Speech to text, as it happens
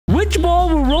which ball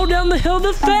will roll down the hill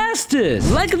the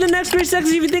fastest. Like in the next 3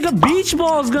 seconds if you think a beach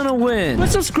ball is gonna win. But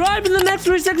subscribe in the next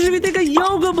 3 seconds if you think a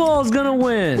yoga ball is gonna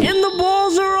win. And the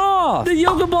balls are off. The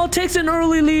yoga ball takes an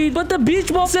early lead, but the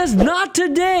beach ball says not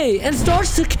today and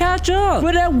starts to catch up.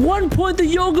 But at one point, the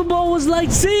yoga ball was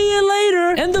like, see you later,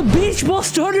 and the beach ball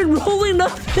started rolling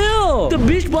uphill. The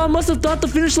beach ball must have thought the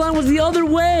finish line was the other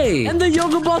way, and the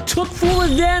yoga ball took full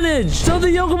advantage. So the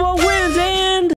yoga ball wins, and